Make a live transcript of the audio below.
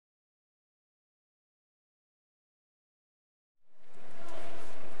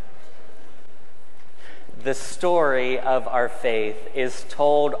the story of our faith is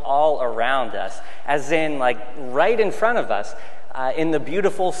told all around us, as in like right in front of us, in the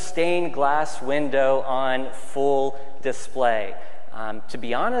beautiful stained glass window on full display. To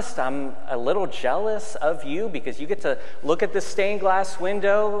be honest, I'm a little jealous of you because you get to look at this stained glass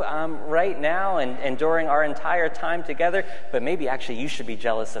window right now and during our entire time together, but maybe actually you should be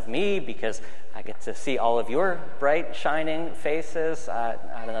jealous of me because I get to see all of your bright, shining faces. I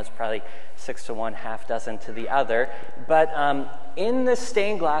don't know, it's probably 6 to 1, half dozen to the other. But in this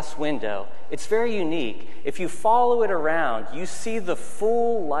stained glass window, it's very unique. If you follow it around, you see the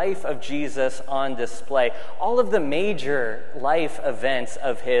full life of Jesus on display. All of the major life events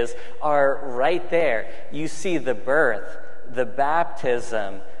of his are right there. You see the birth, the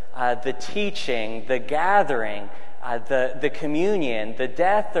baptism, the teaching, the gathering, the communion, the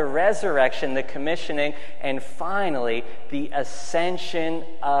death, the resurrection, the commissioning, and finally, the ascension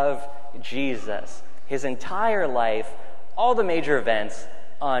of Jesus. His entire life, all the major events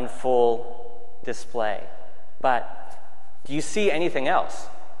on full display. But do you see anything else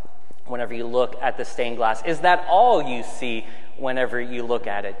whenever you look at the stained glass? Is that all you see whenever you look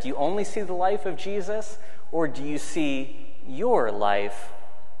at it? Do you only see the life of Jesus, or do you see your life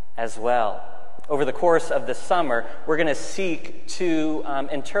as well? Over the course of the summer, we're going to seek to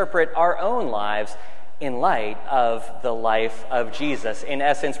interpret our own lives in light of the life of Jesus. In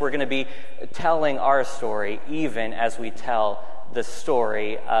essence, we're going to be telling our story even as we tell the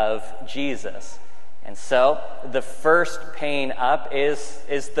story of Jesus. And so the first pane up is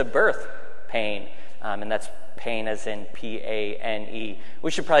the birth pane, and that's pain as in P-A-N-E.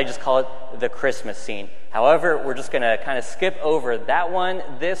 We should probably just call it the Christmas scene. However, we're just going to kind of skip over that one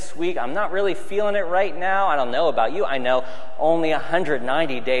this week. I'm not really feeling it right now. I don't know about you. I know only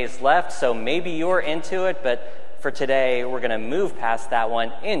 190 days left, so maybe you're into it, but for today, we're going to move past that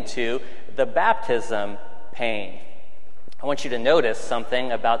one into the baptism pane. I want you to notice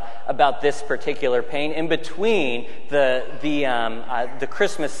something about this particular pane. In between the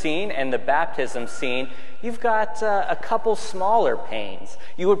Christmas scene and the baptism scene, you've got a couple smaller panes.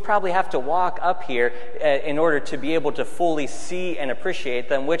 You would probably have to walk up here in order to be able to fully see and appreciate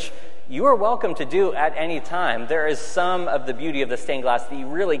them, which you are welcome to do at any time. There is some of the beauty of the stained glass that you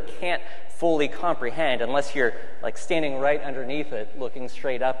really can't fully comprehend unless you're like standing right underneath it, looking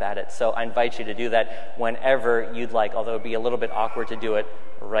straight up at it. So I invite you to do that whenever you'd like, although it'd be a little bit awkward to do it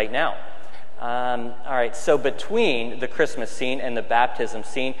right now. All right, so between the Christmas scene and the baptism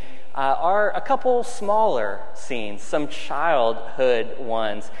scene are a couple smaller scenes, some childhood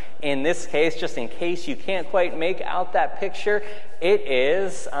ones. In this case, just in case you can't quite make out that picture, it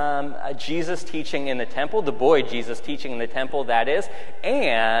is Jesus teaching in the temple, the boy Jesus teaching in the temple, that is,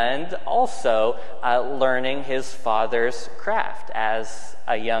 and also learning his father's craft as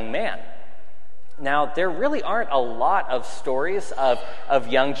a young man. Now, there really aren't a lot of stories of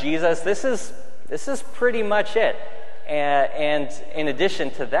young Jesus. This is pretty much it. And in addition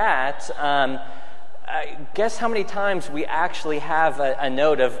to that, guess how many times we actually have a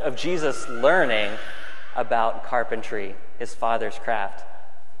note of Jesus learning about carpentry, his father's craft?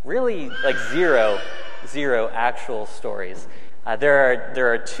 Really, like zero actual stories.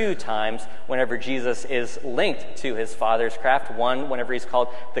 There are 2 times whenever Jesus is linked to his father's craft. One whenever he's called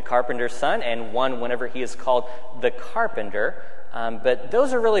the carpenter's son, and one whenever he is called the carpenter. But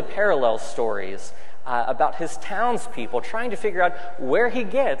those are really parallel stories about his townspeople trying to figure out where he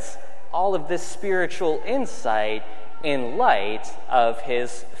gets all of this spiritual insight in light of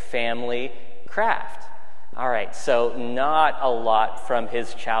his family craft. All right, so not a lot from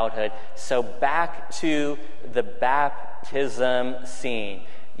his childhood. So back to the baptism scene.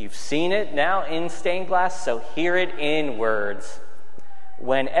 You've seen it now in stained glass, so hear it in words.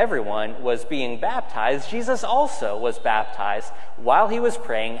 When everyone was being baptized, Jesus also was baptized. While he was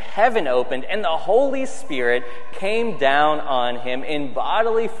praying, heaven opened, and the Holy Spirit came down on him in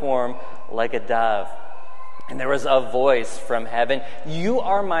bodily form like a dove. And there was a voice from heaven, "You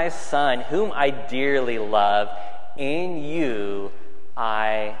are my Son, whom I dearly love. In you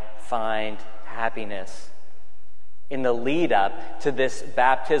I find happiness." In the lead up to this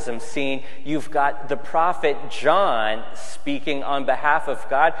baptism scene, you've got the prophet John speaking on behalf of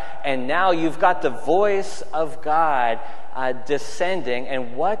God, and now you've got the voice of God descending.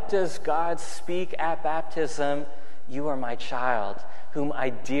 And what does God speak at baptism? "You are my child, whom I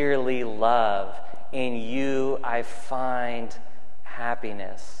dearly love. In you I find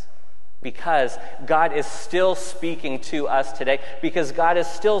happiness." Because God is still speaking to us today, because God is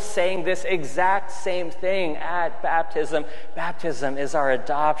still saying this exact same thing at baptism. Baptism is our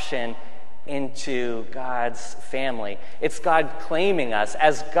adoption into God's family. It's God claiming us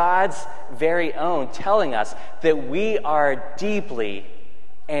as God's very own, telling us that we are deeply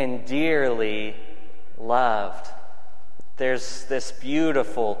and dearly loved. There's this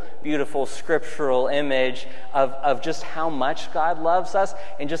beautiful, beautiful scriptural image of just how much God loves us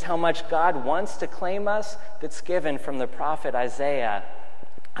and just how much God wants to claim us that's given from the prophet Isaiah.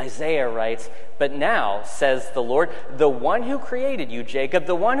 Isaiah writes, "But now, says the Lord, the one who created you, Jacob,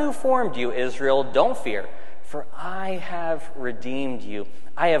 the one who formed you, Israel, don't fear, for I have redeemed you.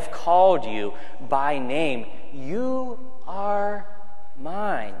 I have called you by name. You are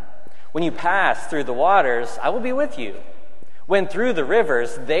mine. When you pass through the waters, I will be with you. When through the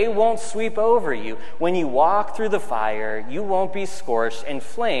rivers, they won't sweep over you. When you walk through the fire, you won't be scorched, and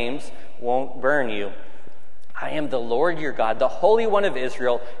flames won't burn you. I am the Lord your God, the Holy One of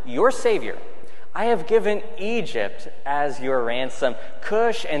Israel, your Savior. I have given Egypt as your ransom,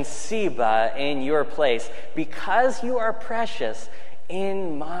 Cush and Seba in your place. Because you are precious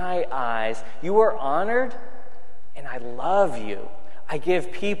in my eyes, you are honored, and I love you. I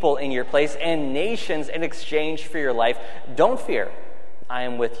give people in your place and nations in exchange for your life. Don't fear, I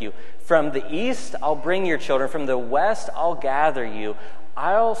am with you. From the east, I'll bring your children. From the west, I'll gather you.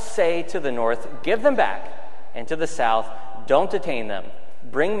 I'll say to the north, give them back. And to the south, don't detain them.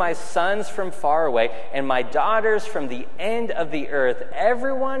 Bring my sons from far away and my daughters from the end of the earth,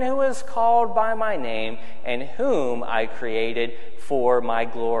 everyone who is called by my name and whom I created for my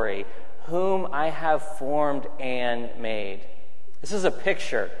glory, whom I have formed and made." This is a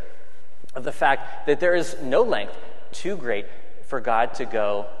picture of the fact that there is no length too great for God to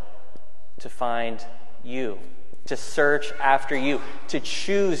go to find you, to search after you, to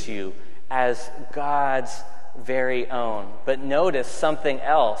choose you as God's very own. But notice something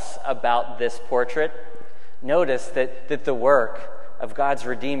else about this portrait. Notice that the work of God's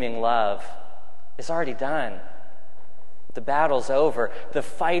redeeming love is already done. The battle's over. The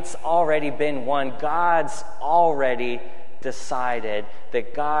fight's already been won. God's already decided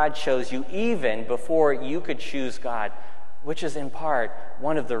that God chose you even before you could choose God, which is in part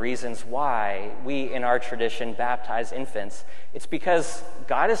one of the reasons why we in our tradition baptize infants. It's because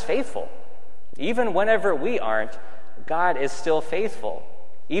God is faithful. Even whenever we aren't, God is still faithful.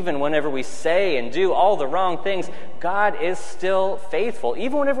 Even whenever we say and do all the wrong things, God is still faithful.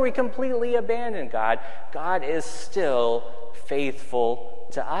 Even whenever we completely abandon God, God is still faithful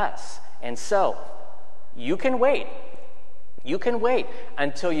to us. And so, you can wait. You can wait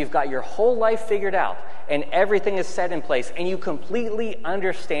until you've got your whole life figured out and everything is set in place and you completely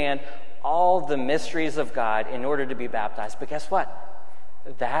understand all the mysteries of God in order to be baptized. But guess what?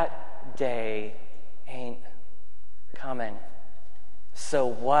 That day ain't coming. So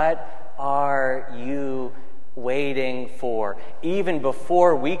what are you waiting for? Even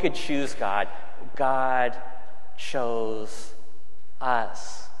before we could choose God, God chose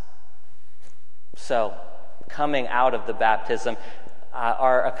us. So, coming out of the baptism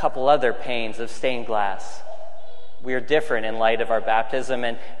are a couple other panes of stained glass. We are different in light of our baptism,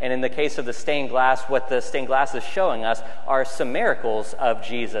 and in the case of the stained glass, what the stained glass is showing us are some miracles of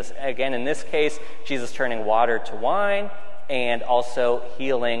Jesus. Again, in this case, Jesus turning water to wine and also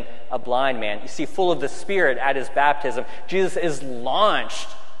healing a blind man. You see, full of the Spirit at his baptism, Jesus is launched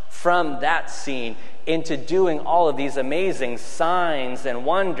from that scene into doing all of these amazing signs and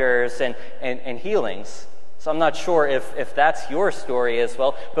wonders and healings. So I'm not sure if that's your story as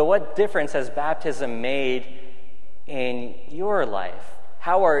well, but what difference has baptism made in your life?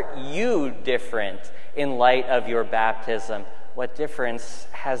 How are you different in light of your baptism? What difference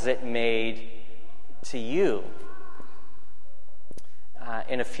has it made to you?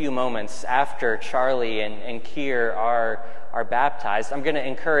 In a few moments after Charlie and Kier are baptized, I'm going to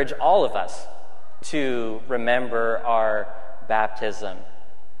encourage all of us to remember our baptism.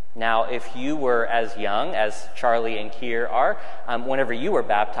 Now, if you were as young as Charlie and Kier are, whenever you were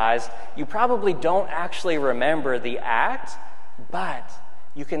baptized, you probably don't actually remember the act, but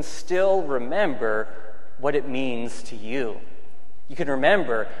you can still remember what it means to you. You can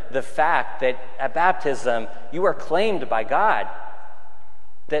remember the fact that at baptism, you are claimed by God.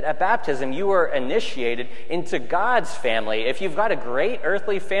 That at baptism, you are initiated into God's family. If you've got a great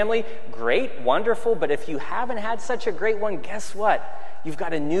earthly family, great, wonderful, but if you haven't had such a great one, guess what? You've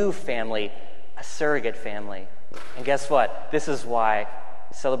got a new family, a surrogate family. And guess what? This is why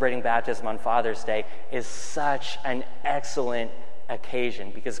celebrating baptism on Father's Day is such an excellent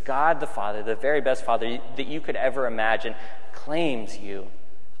occasion, because God the Father, the very best Father that you could ever imagine, claims you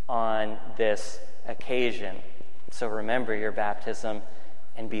on this occasion. So remember your baptism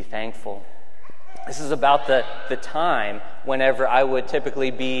and be thankful. This is about the time whenever I would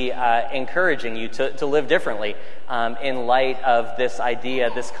typically be encouraging you to live differently in light of this idea,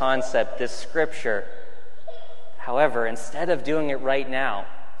 this concept, this scripture. However, instead of doing it right now,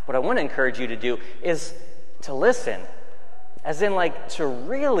 what I want to encourage you to do is to listen, as in to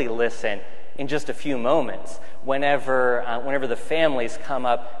really listen in just a few moments whenever the families come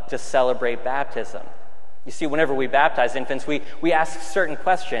up to celebrate baptism. You see, whenever we baptize infants, we ask certain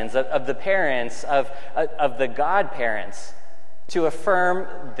questions of the parents, of the godparents, to affirm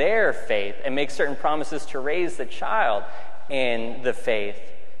their faith and make certain promises to raise the child in the faith.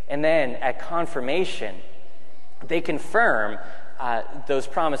 And then at confirmation, they confirm those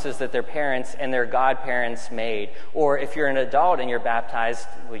promises that their parents and their godparents made. Or if you're an adult and you're baptized,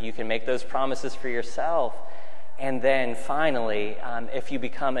 well, you can make those promises for yourself. And then finally, if you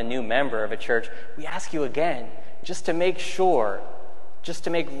become a new member of a church, we ask you again, just to make sure, just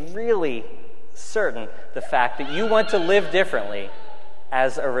to make really certain the fact that you want to live differently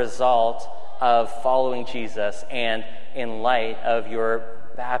as a result of following Jesus and in light of your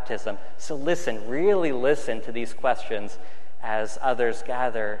baptism. So listen, really listen to these questions as others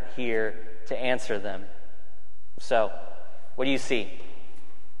gather here to answer them. So, what do you see?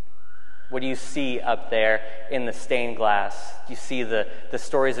 What do you see up there in the stained glass? Do you see the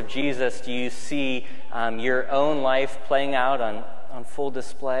stories of Jesus? Do you see your own life playing out on full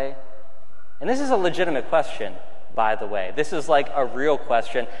display? And this is a legitimate question, by the way. This is a real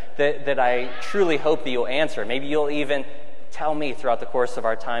question that I truly hope that you'll answer. Maybe you'll even tell me throughout the course of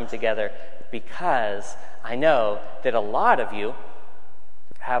our time together, because I know that a lot of you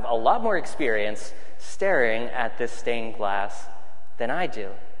have a lot more experience staring at this stained glass than I do.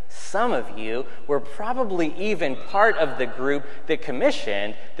 Some of you were probably even part of the group that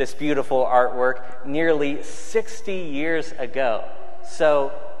commissioned this beautiful artwork nearly 60 years ago.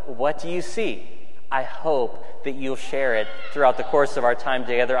 So, what do you see? I hope that you'll share it throughout the course of our time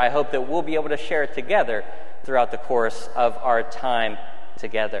together. I hope that we'll be able to share it together throughout the course of our time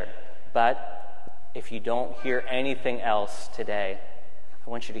together. But if you don't hear anything else today, I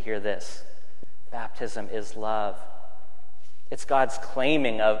want you to hear this. Baptism is love. It's God's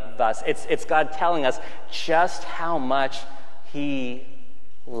claiming of us. It's God telling us just how much He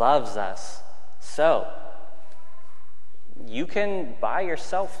loves us. So, you can buy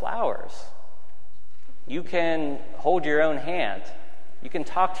yourself flowers. You can hold your own hand. You can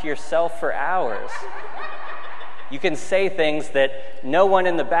talk to yourself for hours. You can say things that no one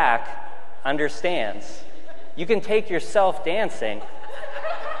in the back understands. You can take yourself dancing.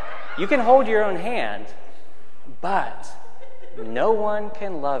 You can hold your own hand. But no one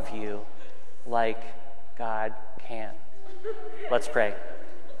can love you like God can. Let's pray.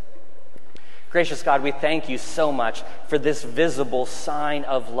 Gracious God, we thank you so much for this visible sign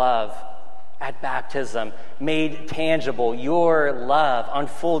of love at baptism, made tangible, your love on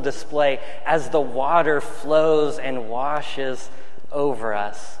full display as the water flows and washes over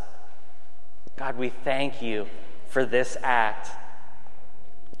us. God, we thank you for this act,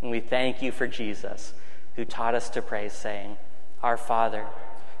 and we thank you for Jesus, who taught us to pray, saying, Our Father,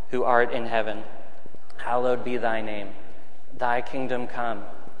 who art in heaven, hallowed be thy name. Thy kingdom come,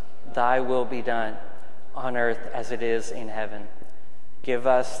 thy will be done, on earth as it is in heaven. Give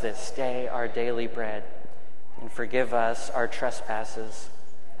us this day our daily bread, and forgive us our trespasses,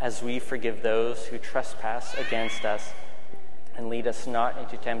 as we forgive those who trespass against us. And lead us not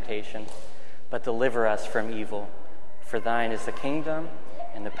into temptation, but deliver us from evil. For thine is the kingdom,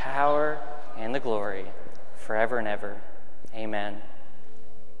 and the power, and the glory, forever and ever. Amen.